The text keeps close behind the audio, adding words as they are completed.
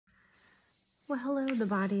Well, hello, the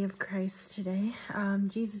body of Christ today.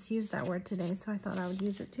 Jesus used that word today, so I thought I would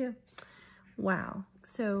use it too. Wow.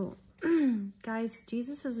 So, guys,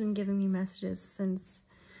 Jesus has been giving me messages since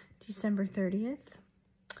December 30th,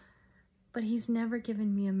 but he's never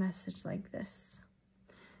given me a message like this.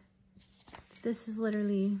 This is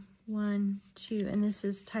literally 1, 2, and this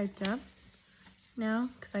is typed up now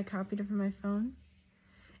because I copied it from my phone.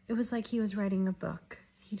 It was like he was writing a book.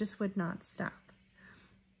 He just would not stop.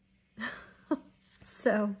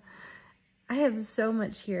 So I have so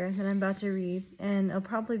much here that I'm about to read, and it'll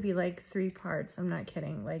probably be like 3 parts. I'm not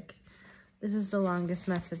kidding. Like, this is the longest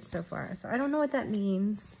message so far. So I don't know what that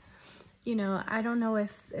means. You know, I don't know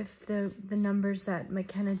if the numbers that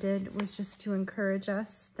McKenna did was just to encourage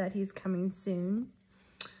us that he's coming soon.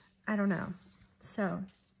 I don't know. So,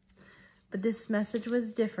 but this message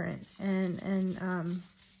was different, and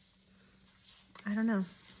I don't know.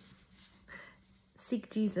 Seek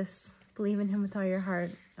Jesus. Believe in him with all your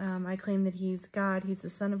heart. I claim that he's God. He's the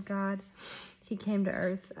Son of God. He came to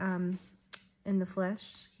earth in the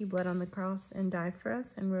flesh. He bled on the cross and died for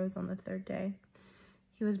us and rose on the 3rd day.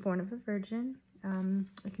 He was born of a virgin.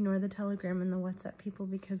 Ignore the Telegram and the WhatsApp people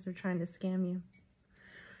because they're trying to scam you.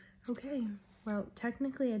 Okay, well,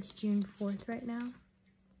 technically it's June 4th right now,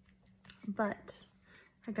 but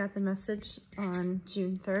I got the message on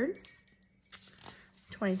June 3rd,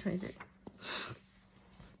 2023.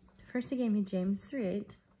 First he gave me James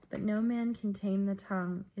 3:8, but no man can tame the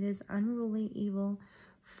tongue. It is unruly, evil,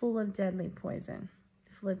 full of deadly poison.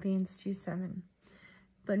 Philippians 2:7.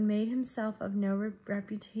 But made himself of no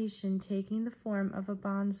reputation, taking the form of a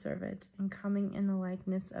bondservant and coming in the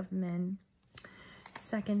likeness of men.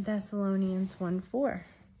 2 Thessalonians 1:4.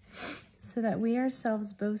 So that we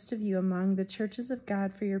ourselves boast of you among the churches of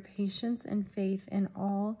God for your patience and faith in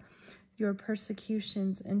all your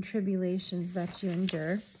persecutions and tribulations that you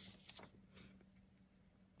endure.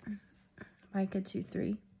 Micah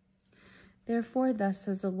 2:3. Therefore, thus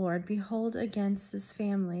says the Lord, behold, against this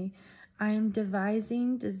family, I am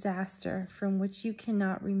devising disaster from which you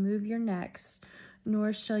cannot remove your necks,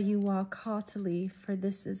 nor shall you walk haughtily, for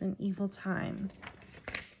this is an evil time.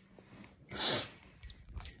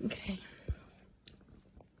 Okay.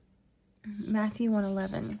 Matthew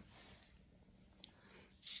 1:11.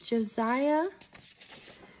 Josiah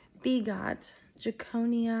begot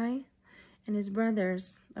Jeconiah and his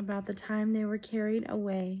brothers about the time they were carried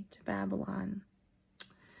away to Babylon.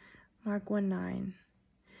 Mark 1:9.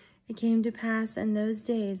 It came to pass in those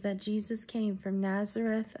days that Jesus came from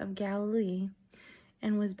Nazareth of Galilee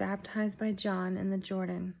and was baptized by John in the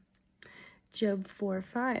Jordan. Job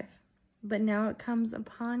 4:5. But now it comes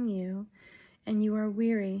upon you, and you are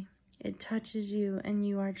weary. It touches you, and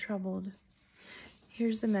you are troubled.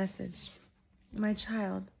 Here's the message. My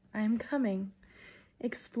child, I am coming.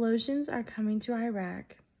 Explosions are coming to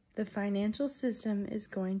Iraq. The financial system is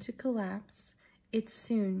going to collapse. It's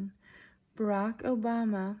soon. Barack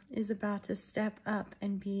Obama is about to step up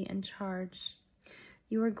and be in charge.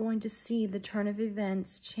 You are going to see the turn of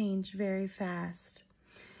events change very fast.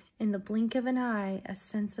 In the blink of an eye, a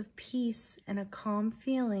sense of peace and a calm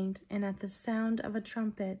feeling, and at the sound of a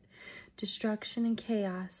trumpet, destruction and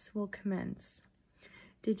chaos will commence.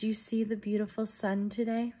 Did you see the beautiful sun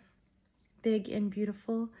today? Big and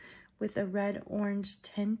beautiful with a red-orange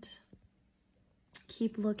tint.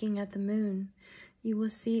 Keep looking at the moon. You will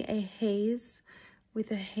see a haze with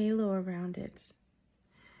a halo around it.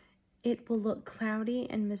 It will look cloudy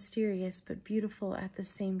and mysterious, but beautiful at the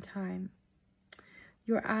same time.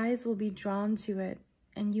 Your eyes will be drawn to it,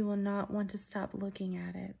 and you will not want to stop looking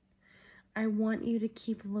at it. I want you to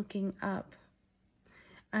keep looking up.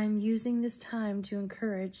 I'm using this time to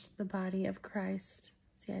encourage the body of Christ.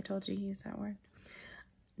 See, I told you to use that word.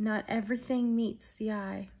 Not everything meets the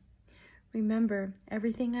eye. Remember,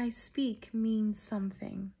 everything I speak means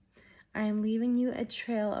something. I am leaving you a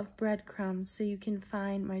trail of breadcrumbs so you can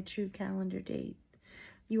find my true calendar date.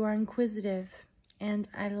 You are inquisitive, and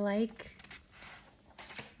I like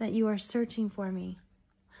that you are searching for me.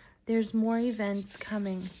 There's more events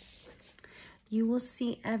coming. You will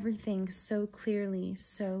see everything so clearly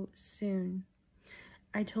so soon.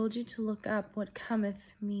 I told you to look up what cometh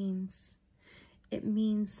means. It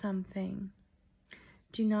means something.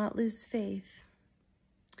 Do not lose faith.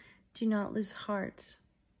 Do not lose heart.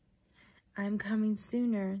 I am coming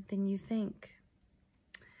sooner than you think.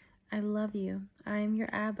 I love you. I am your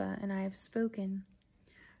Abba, and I have spoken.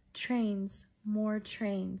 Trains, more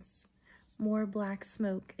black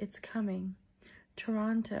smoke. It's coming.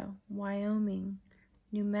 Toronto, Wyoming,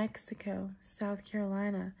 New Mexico, South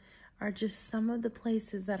Carolina are just some of the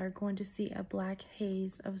places that are going to see a black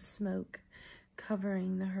haze of smoke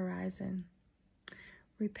covering the horizon.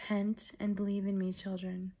 Repent and believe in me,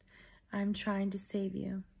 children. I'm trying to save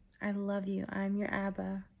you. I love you. I'm your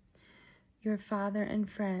Abba, your father and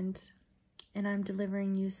friend, and I'm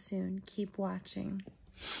delivering you soon. Keep watching.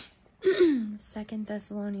 2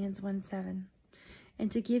 Thessalonians 1:7.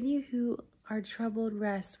 And to give you who are troubled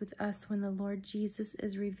rest with us when the Lord Jesus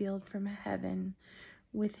is revealed from heaven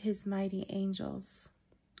with his mighty angels.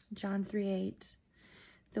 John 3:8.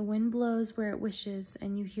 The wind blows where it wishes,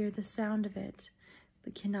 and you hear the sound of it,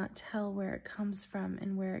 but cannot tell where it comes from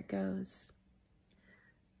and where it goes.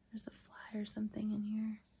 There's a fly or something in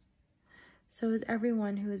here. So is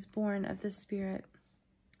everyone who is born of the Spirit.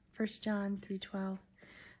 1 John 3:12.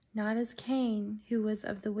 Not as Cain, who was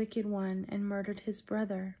of the wicked one and murdered his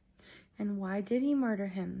brother. And why did he murder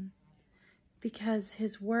him? Because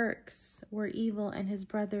his works were evil and his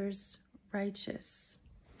brother's righteous.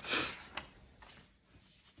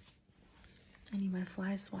 I need my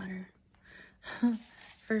fly swatter.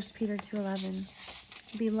 1 Peter 2:11.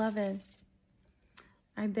 Beloved,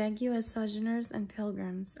 I beg you as sojourners and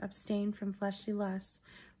pilgrims, abstain from fleshly lusts,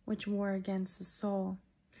 which war against the soul.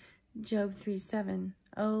 Job 3:7.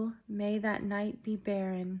 Oh, may that night be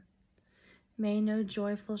barren. May no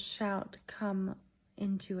joyful shout come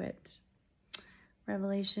into it.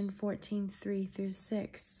 Revelation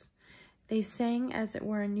 14:3-6. They sang as it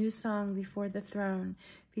were a new song before the throne,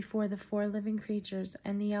 before the 4 living creatures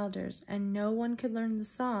and the elders, and no one could learn the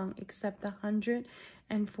song except the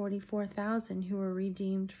 144,000 who were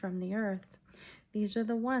redeemed from the earth. These are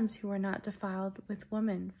the ones who are not defiled with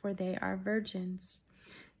woman, for they are virgins.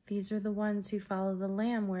 These are the ones who follow the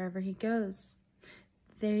Lamb wherever he goes.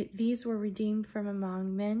 These were redeemed from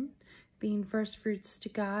among men, being firstfruits to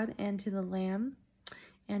God and to the Lamb.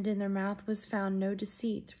 And in their mouth was found no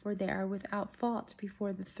deceit, for they are without fault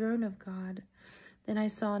before the throne of God. Then I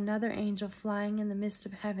saw another angel flying in the midst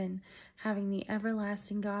of heaven, having the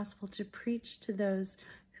everlasting gospel to preach to those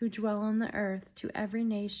who dwell on the earth, to every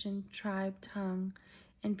nation, tribe, tongue,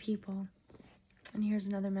 and people. And here's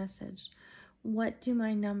another message. What do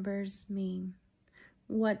my numbers mean?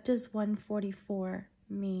 What does 144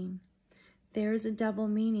 mean? There is a double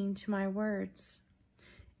meaning to my words.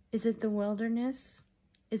 Is it the wilderness?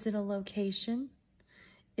 Is it a location?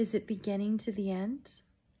 Is it beginning to the end?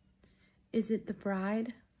 Is it the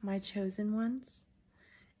bride, my chosen ones?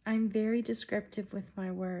 I'm very descriptive with my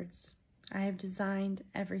words. I have designed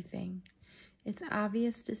everything. It's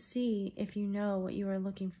obvious to see if you know what you are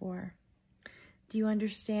looking for. Do you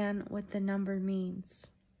understand what the number means?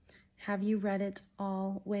 Have you read it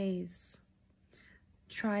all ways?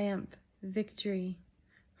 Triumph, victory,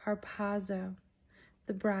 harpazo.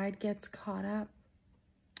 The bride gets caught up.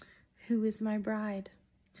 Who is my bride?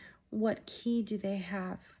 What key do they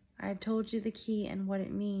have? I've told you the key and what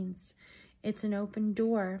it means. It's an open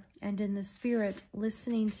door, and in the Spirit,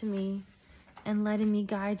 listening to me and letting me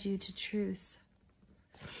guide you to truth.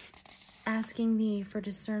 Asking me for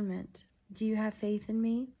discernment. Do you have faith in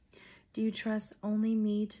me? Do you trust only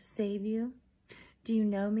me to save you? Do you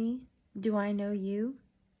know me? Do I know you?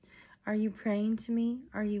 Are you praying to me?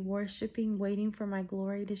 Are you worshiping, waiting for my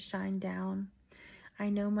glory to shine down? I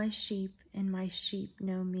know my sheep, and my sheep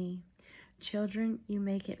know me. Children, you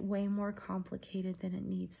make it way more complicated than it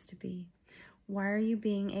needs to be. Why are you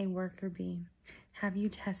being a worker bee? Have you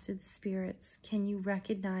tested the spirits? Can you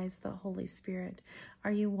recognize the Holy Spirit?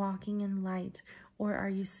 Are you walking in light, or are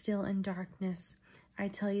you still in darkness? I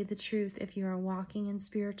tell you the truth, if you are walking in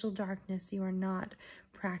spiritual darkness, you are not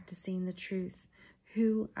practicing the truth.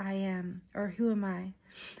 Who I am, or who am I?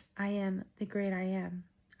 I am the great I am.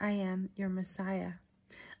 I am your Messiah.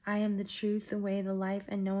 I am the truth, the way, the life,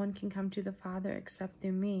 and no one can come to the Father except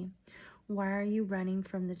through me. Why are you running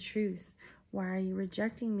from the truth? Why are you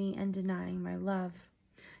rejecting me and denying my love?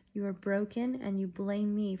 You are broken and you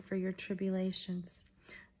blame me for your tribulations,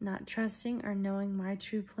 not trusting or knowing my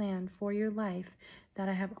true plan for your life that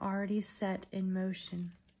I have already set in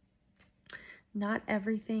motion. Not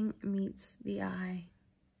everything meets the eye.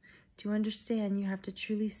 To understand, you have to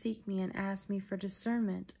truly seek me and ask me for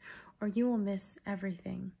discernment, or you will miss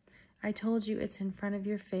everything. I told you it's in front of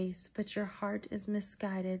your face, but your heart is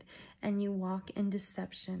misguided and you walk in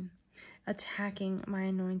deception, attacking my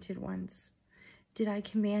anointed ones. Did I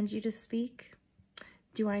command you to speak?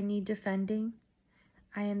 Do I need defending?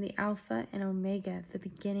 I am the Alpha and Omega, the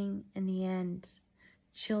beginning and the end.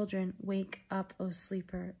 Children, wake up, O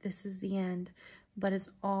sleeper. This is the end, but it's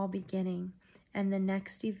all beginning, and the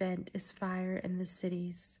next event is fire in the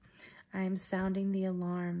cities. I am sounding the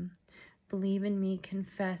alarm. Believe in me,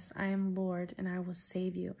 confess, I am Lord, and I will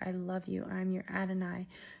save you. I love you. I am your Adonai,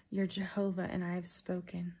 your Jehovah, and I have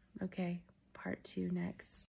spoken. Okay, part 2 next.